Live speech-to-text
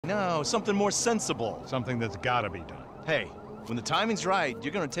No, something more sensible. Something that's gotta be done. Hey, when the timing's right,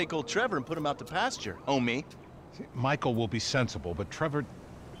 you're gonna take old Trevor and put him out to pasture, homie. Michael will be sensible, but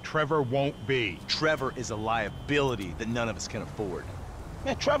Trevor won't be. Trevor is a liability that none of us can afford.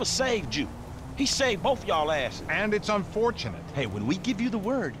 Man, Trevor saved you. He saved both y'all asses. And it's unfortunate. Hey, when we give you the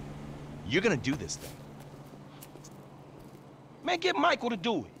word, you're gonna do this thing. Man, get Michael to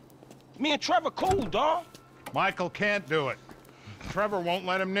do it. Me and Trevor cool, dawg. Michael can't do it. Trevor won't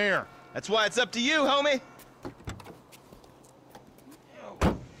let him near. That's why it's up to you, homie.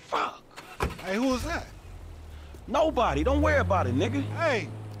 Oh, fuck. Hey, who was that? Nobody. Don't worry about it, nigga. Hey,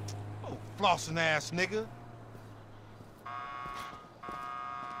 oh, flossing ass nigga.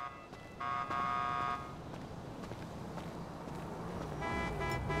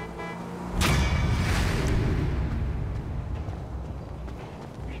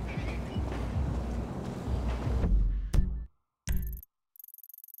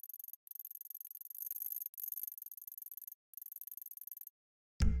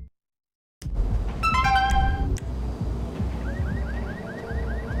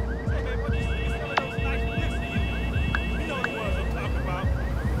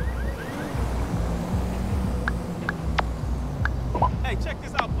 Hey, check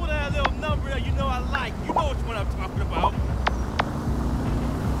this out. Put that little number there you know I like. You know which one I'm talking about.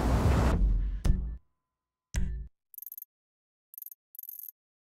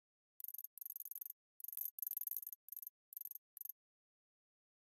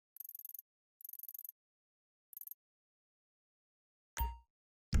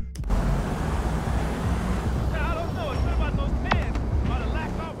 I don't know. It's about those pants. About the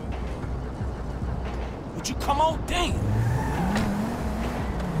lack of them. Would you come on? Damn.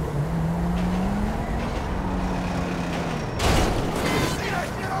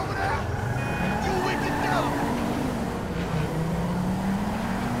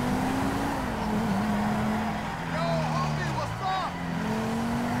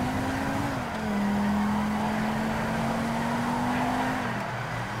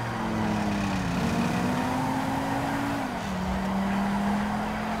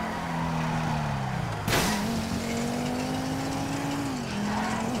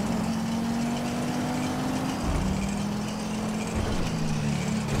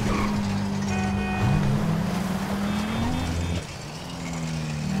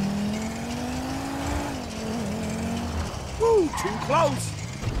 Woo, too close.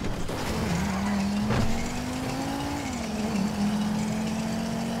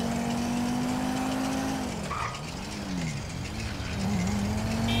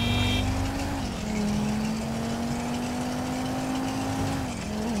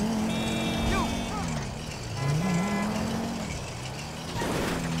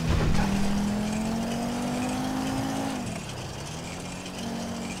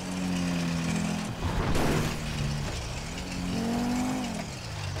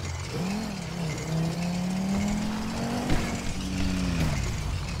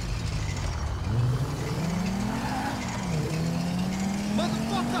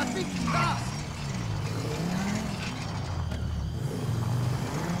 Motherfucker, I think you lost.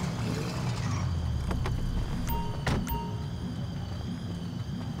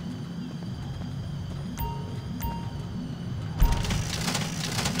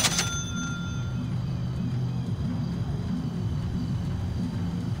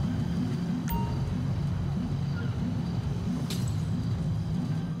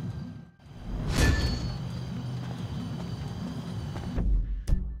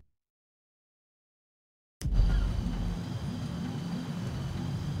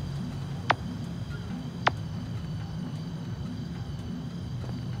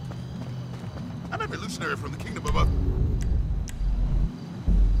 I'm a revolutionary from the kingdom of...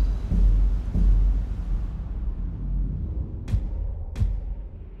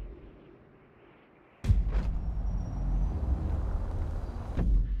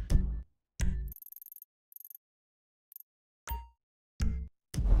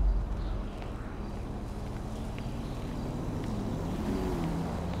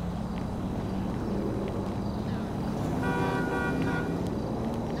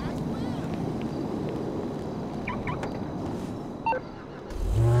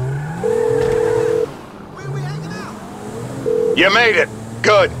 You made it.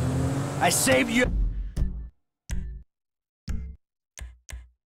 Good. I saved you.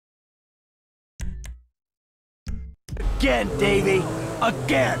 Again, Davey.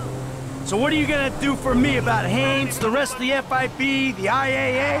 Again. So what are you gonna do for me about Haynes, the rest of the FIB, the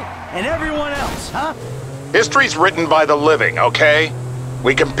IAA, and everyone else, huh? History's written by the living, okay?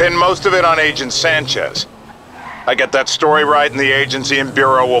 We can pin most of it on Agent Sanchez. I get that story right and the agency and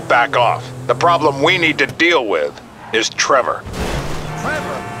Bureau will back off. The problem we need to deal with is Trevor.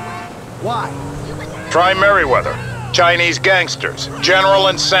 Trevor? Why? Try Merriweather, Chinese gangsters, general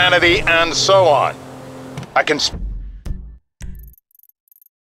insanity, and so on. I can spin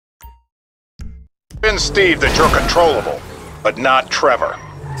Steve that you're controllable, but not Trevor.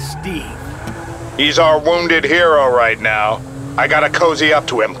 Steve. He's our wounded hero right now. I gotta cozy up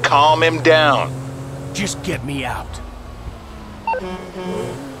to him, calm him down. Just get me out.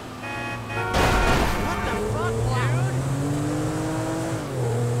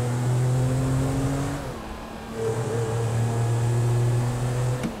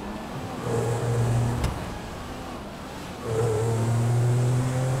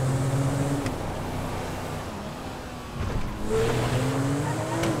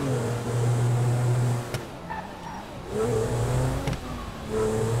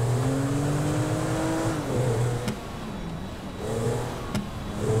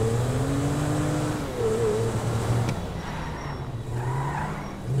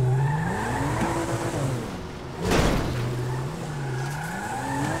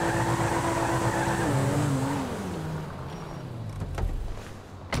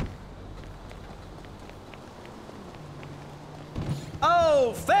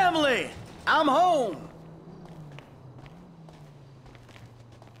 Oh, family! I'm home!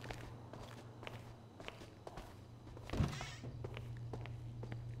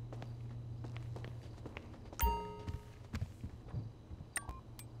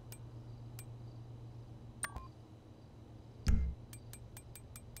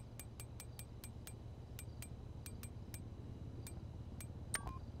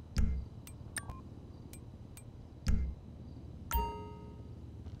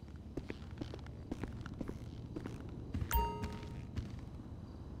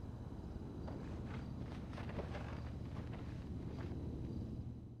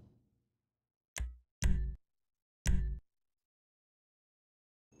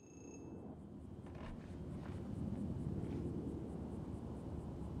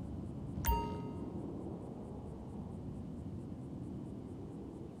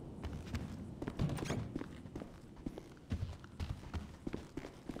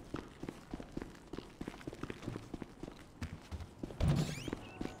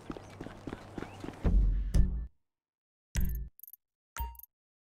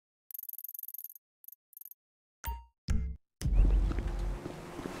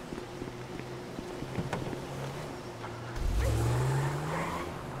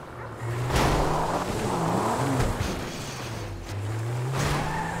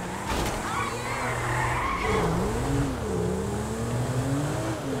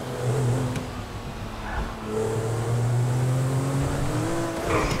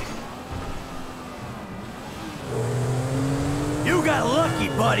 You got lucky,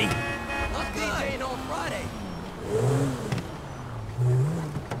 buddy. DJing on Friday.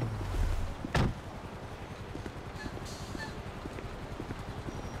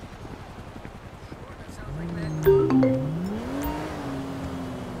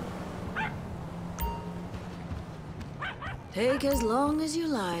 Take as long as you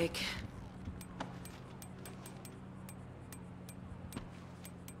like.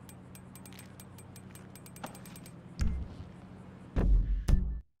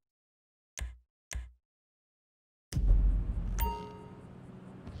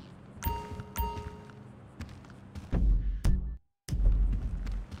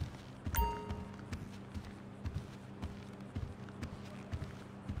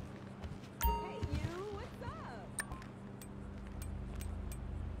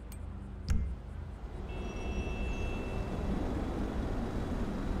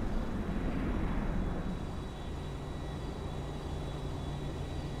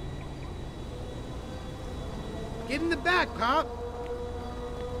 Get in the back, Pop.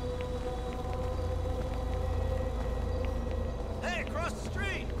 Hey, across the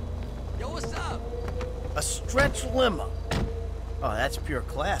street. Yo, what's up? A stretch limo. Oh, that's pure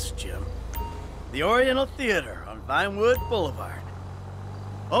class, Jim. The Oriental Theater on Vinewood Boulevard.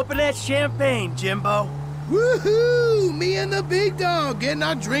 Open that champagne, Jimbo. Woohoo! Me and the big dog getting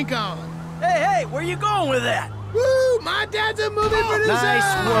our drink on. Hey, where you going with that? Woo! My dad's a movie producer!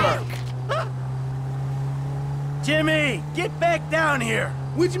 Nice work. Jimmy, get back down here.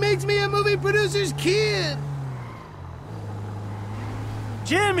 Which makes me a movie producer's kid.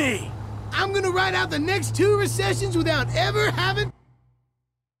 Jimmy! I'm gonna ride out the next 2 recessions without ever having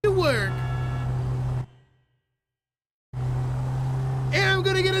to work. And I'm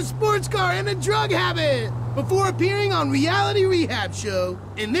gonna get a sports car and a drug habit before appearing on Reality Rehab Show.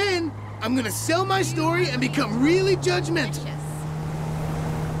 And then I'm gonna sell my story and become really judgmental.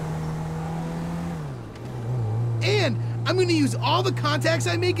 And I'm gonna use all the contacts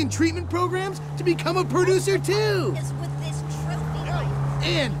I make in treatment programs to become a producer too.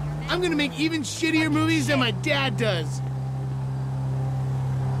 And I'm gonna make even shittier movies than my dad does.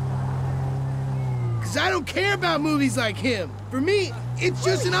 Cause I don't care about movies like him. For me, it's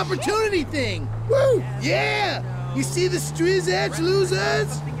just an opportunity thing. Woo! Yeah! You see the striz edge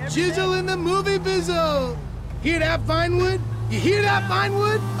losers? Jizzle in the movie bizzle. Hear that, Vinewood? You hear that,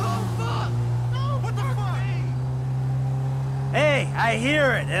 Vinewood? Hey, I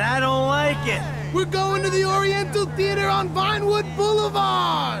hear it, and I don't like it. We're going to the Oriental Theater on Vinewood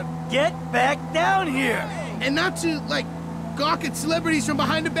Boulevard. Get back down here. And not to, like, gawk at celebrities from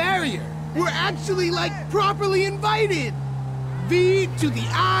behind a barrier. We're actually, like, properly invited. V to the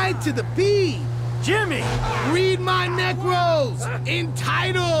I to the P. Jimmy! Read my neck rolls.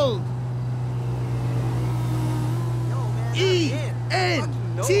 Entitled.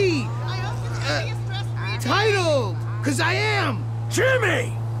 E-N-T. Titled. 'Cause I am.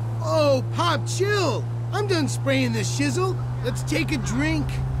 Jimmy! Oh, Pop, chill. I'm done spraying this shizzle. Let's take a drink.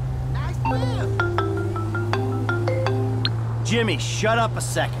 Jimmy, shut up a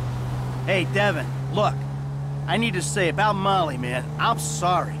second. Hey, Devin, look. I need to say about Molly, man, I'm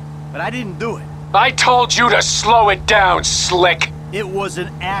sorry, but I didn't do it. I told you to slow it down, Slick. It was an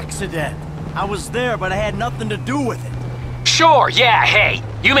accident. I was there, but I had nothing to do with it. Sure, yeah, hey.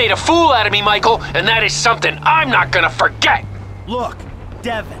 You made a fool out of me, Michael, and that is something I'm not gonna forget. Look,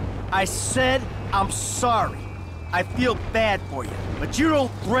 Devin, I said I'm sorry. I feel bad for you, but you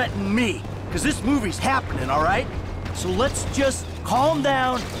don't threaten me, because this movie's happening, all right? So let's just calm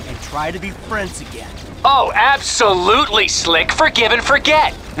down and try to be friends again. Oh, absolutely, Slick. Forgive and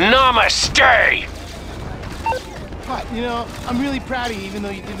forget. Namaste. Pop, you know, I'm really proud of you, even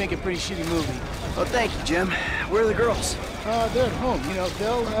though you did make a pretty shitty movie. Oh, thank you, Jim. Where are the girls? They're at home. You know,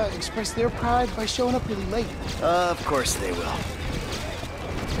 they'll express their pride by showing up really late. Of course they will.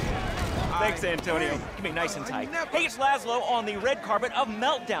 Thanks, Antonio. Give me nice and tight. Hey, it's Laszlo on the red carpet of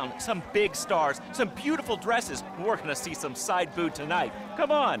Meltdown. Some big stars, some beautiful dresses. We're gonna see some side boob tonight.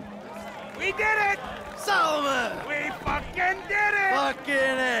 Come on. We did it! Solomon! We fucking did it! Fucking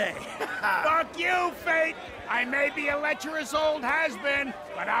A! Fuck you, fate! I may be a lecherous old has-been,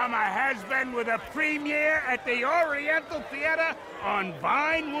 but I'm a has-been with a premiere at the Oriental Theater on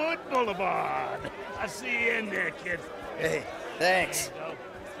Vinewood Boulevard. I'll see you in there, kids. Hey, thanks.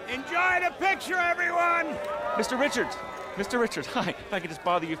 Enjoy the picture, everyone! Mr. Richards! Mr. Richards, hi. If I could just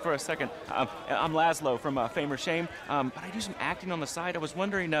bother you for a second. I'm Laszlo from Fame or Shame, but I do some acting on the side. I was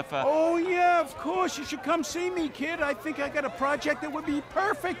wondering if... Oh, yeah, of course. You should come see me, kid. I think I got a project that would be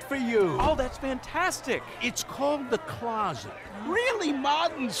perfect for you. Oh, that's fantastic. It's called The Closet. Really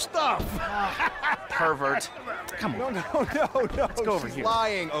modern stuff. Pervert. Come on. No. Let's go over She's here.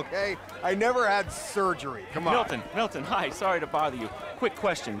 lying, okay? I never had surgery. Come on. Milton, hi. Sorry to bother you. Quick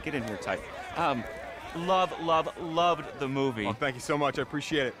question. Get in here tight. Loved the movie. Oh, thank you so much. I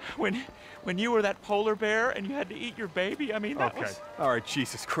appreciate it. When you were that polar bear and you had to eat your baby, I mean, that was... All right,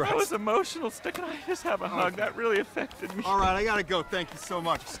 Jesus Christ. That was emotional. Stick and I just have a hug. That really affected me. All right, I gotta go. Thank you so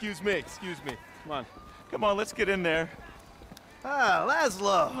much. Excuse me. Come on, let's get in there. Ah,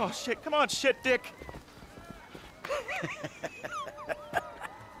 Laszlo! Oh, shit. Come on, shit dick.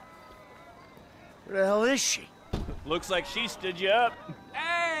 Where the hell is she? Looks like she stood you up.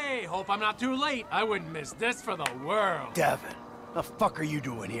 Hey, hope I'm not too late. I wouldn't miss this for the world. Devin, the fuck are you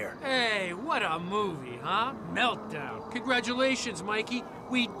doing here? Hey, what a movie, huh? Meltdown. Congratulations, Mikey.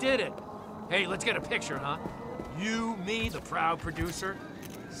 We did it. Hey, let's get a picture, huh? You, me, the proud producer.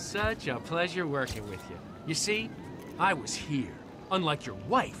 Such a pleasure working with you. You see, I was here, unlike your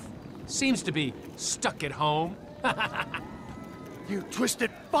wife. Seems to be stuck at home. You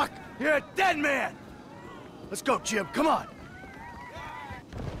twisted fuck! You're a dead man! Let's go, Jim. Come on.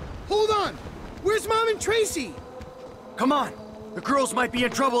 Hold on! Where's Mom and Tracy? Come on. The girls might be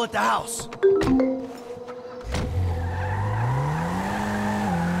in trouble at the house.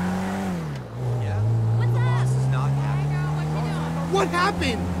 What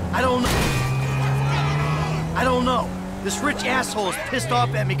happened? I don't know. This rich asshole is pissed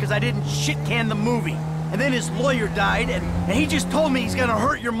off at me because I didn't shit-can the movie. And then his lawyer died, and he just told me he's gonna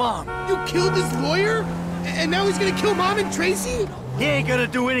hurt your mom. You killed his lawyer? And now he's gonna kill Mom and Tracy? He ain't gonna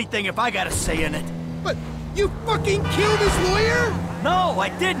do anything if I got a say in it. But you fucking killed his lawyer? No, I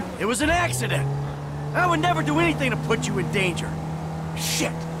didn't. It was an accident. I would never do anything to put you in danger.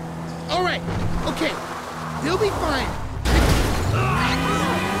 Shit. All right, okay. They'll be fine.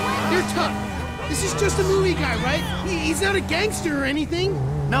 They're tough. This is just a movie guy, right? He's not a gangster or anything.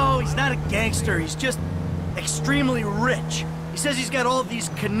 No, he's not a gangster. He's just extremely rich. He says he's got all these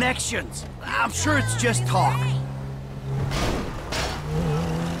connections. I'm sure it's just talk.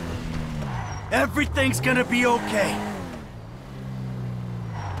 Everything's gonna be okay.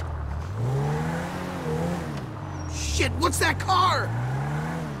 Shit, what's that car?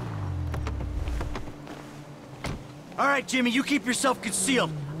 All right, Jimmy, you keep yourself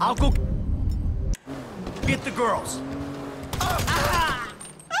concealed. I'll go get the girls.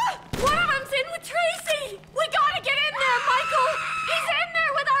 One of them's in with Tracy! We gotta get in there, Michael! He's in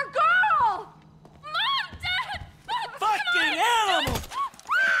there with our girl! Mom, Dad! Fucking animal!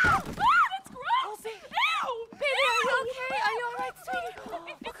 That's gross! Ew! Baby, are you okay? Are you alright, sweetie?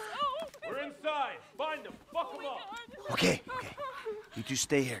 We're inside. Find them. Fuck them up. Okay. You two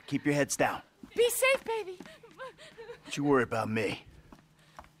stay here. Keep your heads down. Be safe, baby. Don't you worry about me.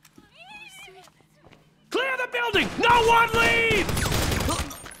 Clear the building! No one leaves!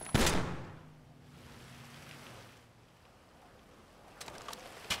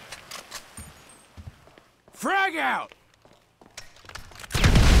 Frag out! Give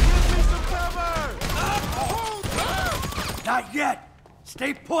me some cover! Not yet.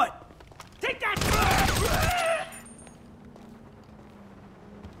 Stay put. Take that!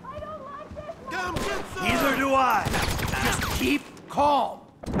 Come get some! Neither do I. Just keep calm.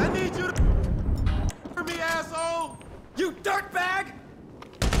 I need you to for me, asshole! You dirtbag!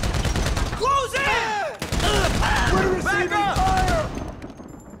 Close in! We're receiving fire!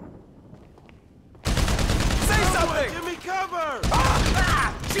 Say something! Give me cover!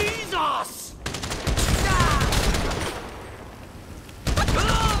 Jesus!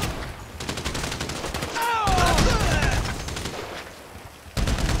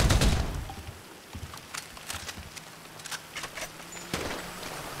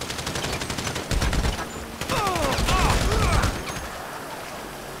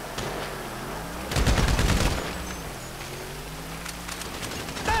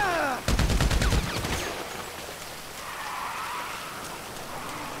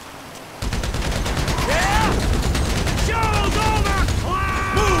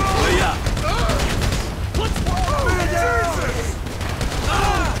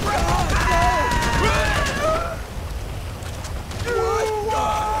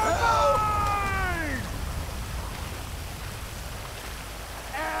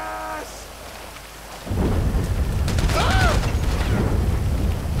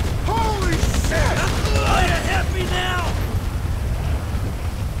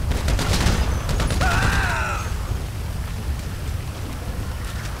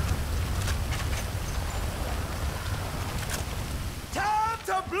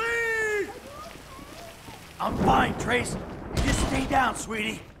 I'm fine, Trace. You just stay down,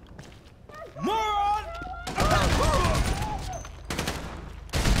 sweetie. Moron!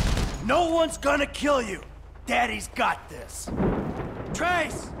 No one's gonna kill you. Daddy's got this.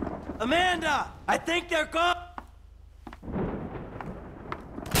 Trace! Amanda! I think they're gone!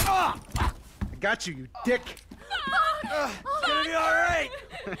 I got you, you dick. It's gonna be all right.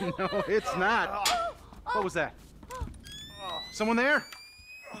 No, it's not. What was that? Someone there?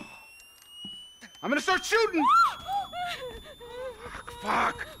 I'm gonna start shooting!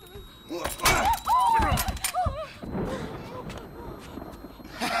 Fuck!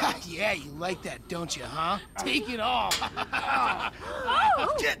 Yeah, you like that, don't you, huh? Take it all.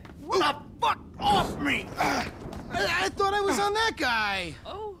 Get the fuck off me! I thought I was on that guy.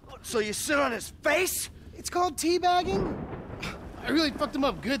 So you sit on his face? It's called teabagging. I really fucked him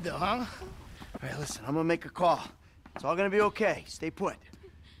up good, though, huh? All right, listen, I'm gonna make a call. It's all gonna be okay. Stay put.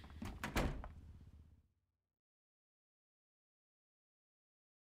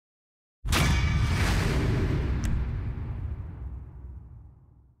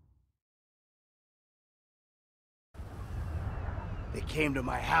 They came to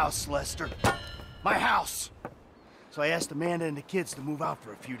my house, Lester. My house! So I asked Amanda and the kids to move out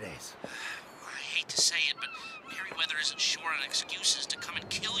for a few days. I hate to say it, but Merryweather isn't short on excuses to come and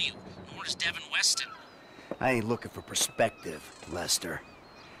kill you, nor is Devin Weston. I ain't looking for perspective, Lester.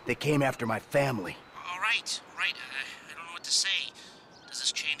 They came after my family. All right. I don't know what to say. Does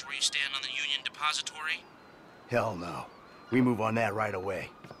this change where you stand on the Union Depository? Hell no. We move on that right away.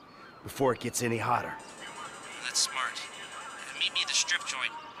 Before it gets any hotter. That's smart. Meet me at the strip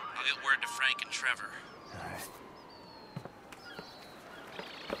joint. I'll get word to Frank and Trevor. All right.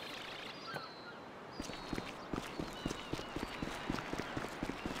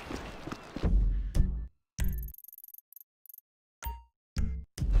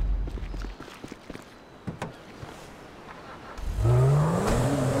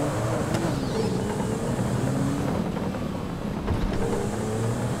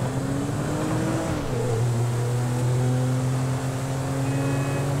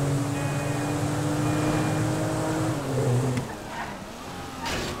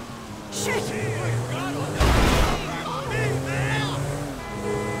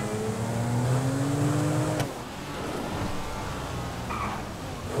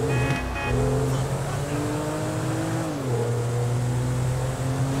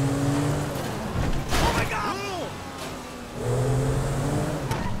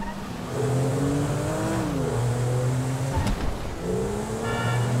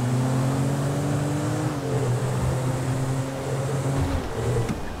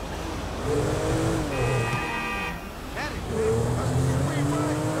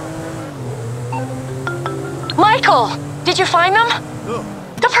 Michael, did you find them? Who?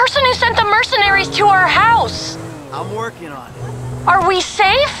 The person who sent the mercenaries to our house. I'm working on it. Are we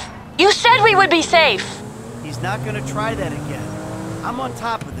safe? You said we would be safe. He's not gonna try that again. I'm on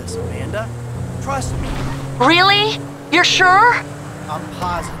top of this, Amanda. Trust me. Really? You're sure? I'm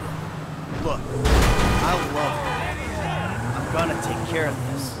positive. Look, I love her. I'm gonna take care of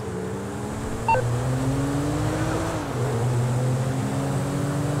this.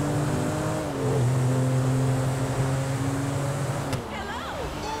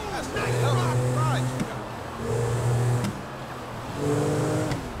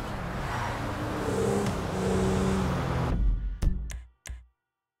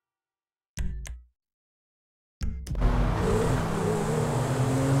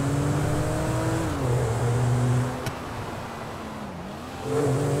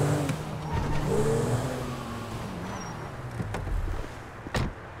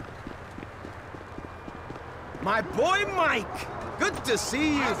 My boy Mike! Good to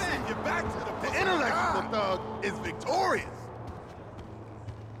see you. You're back to the intellectual thug is victorious.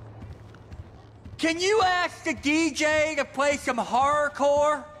 Can you ask the DJ to play some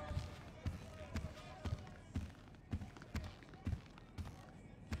horrorcore?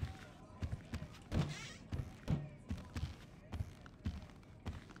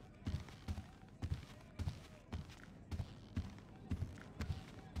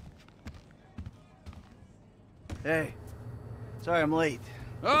 Hey, sorry I'm late.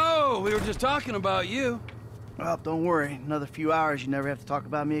 Oh, we were just talking about you. Well, don't worry. Another few hours, you never have to talk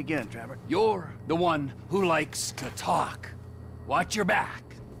about me again, Trevor. You're the one who likes to talk. Watch your back,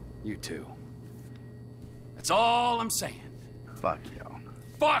 you two. That's all I'm saying. Fuck you.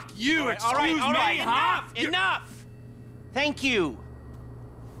 Fuck you, excuse me, huh? Enough! Thank you.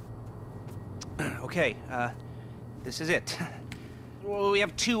 Okay, this is it. Well, we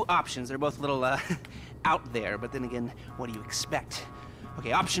have two options. They're both a little, out there, but then again, what do you expect?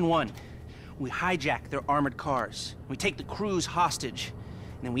 Okay, option one. We hijack their armored cars. We take the crews hostage,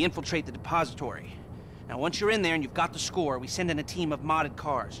 and then we infiltrate the depository. Now, once you're in there and you've got the score, we send in a team of modded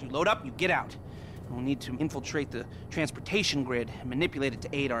cars. You load up, you get out. And we'll need to infiltrate the transportation grid and manipulate it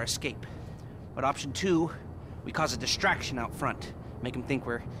to aid our escape. But option two, we cause a distraction out front. Make them think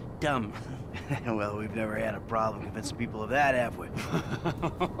we're dumb. Well, we've never had a problem convincing people of that, have we?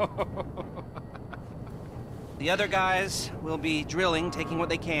 The other guys will be drilling, taking what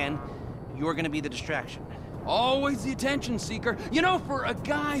they can. You're gonna be the distraction. Always the attention seeker. You know, for a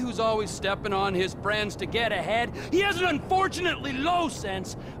guy who's always stepping on his friends to get ahead, he has an unfortunately low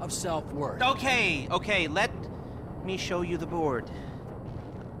sense of self-worth. Okay, let me show you the board.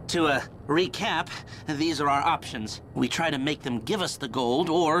 To recap, these are our options. We try to make them give us the gold,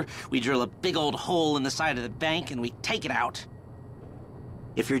 or we drill a big old hole in the side of the bank and we take it out.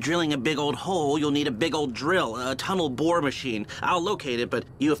 If you're drilling a big old hole, you'll need a big old drill, a tunnel bore machine. I'll locate it, but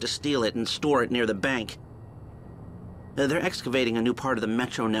you have to steal it and store it near the bank. They're excavating a new part of the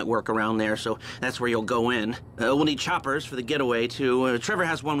metro network around there, so that's where you'll go in. We'll need choppers for the getaway, too. Trevor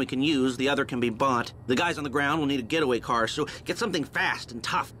has one we can use, the other can be bought. The guys on the ground will need a getaway car, so get something fast and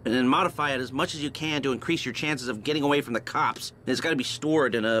tough, and then modify it as much as you can to increase your chances of getting away from the cops. It's gotta be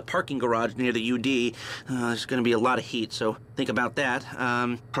stored in a parking garage near the UD. There's gonna be a lot of heat, so think about that.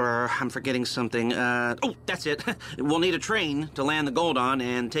 I'm forgetting something. Oh, that's it. We'll need a train to land the gold on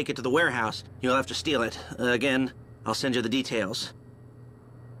and take it to the warehouse. You'll have to steal it. Again, I'll send you the details.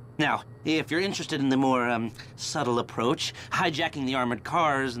 Now, if you're interested in the more, subtle approach, hijacking the armored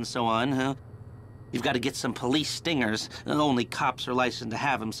cars and so on, you've got to get some police stingers. Only cops are licensed to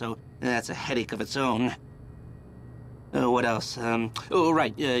have them, so that's a headache of its own. What else? Oh,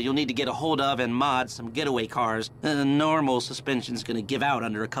 right, you'll need to get a hold of and mod some getaway cars. Normal suspension's gonna give out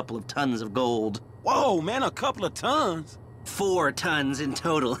under a couple of tons of gold. Whoa, man, a couple of tons? 4 tons in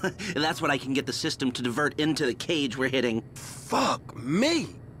total. That's what I can get the system to divert into the cage we're hitting. Fuck me.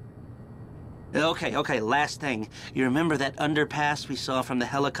 Okay, last thing. You remember that underpass we saw from the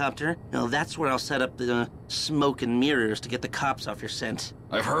helicopter? Well, that's where I'll set up the smoke and mirrors to get the cops off your scent.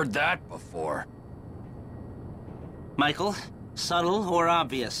 I've heard that before. Michael, subtle or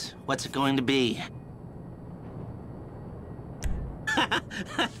obvious? What's it going to be?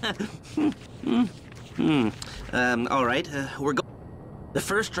 All right, we're going. The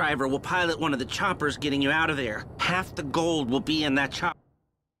first driver will pilot one of the choppers getting you out of there. Half the gold will be in that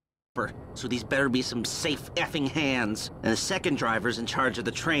chopper, so these better be some safe effing hands. And the second driver's in charge of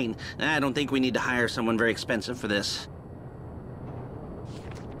the train. I don't think we need to hire someone very expensive for this.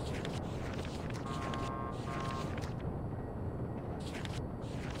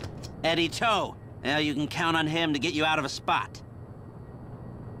 Eddie Toe. Now you can count on him to get you out of a spot.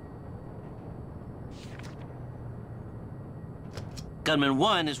 Gunman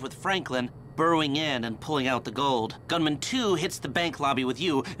 1 is with Franklin, burrowing in and pulling out the gold. Gunman 2 hits the bank lobby with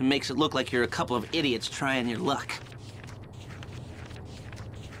you and makes it look like you're a couple of idiots trying your luck.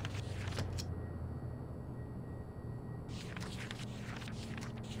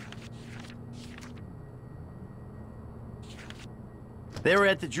 They were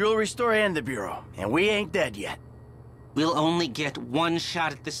at the jewelry store and the bureau, and we ain't dead yet. We'll only get one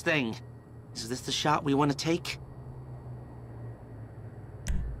shot at this thing. Is this the shot we want to take?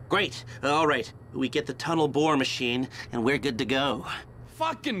 Great. All right. We get the tunnel bore machine, and we're good to go.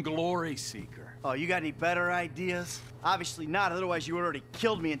 Fucking glory seeker. Oh, you got any better ideas? Obviously not, otherwise you would already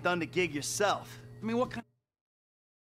killed me and done the gig yourself. I mean, what kind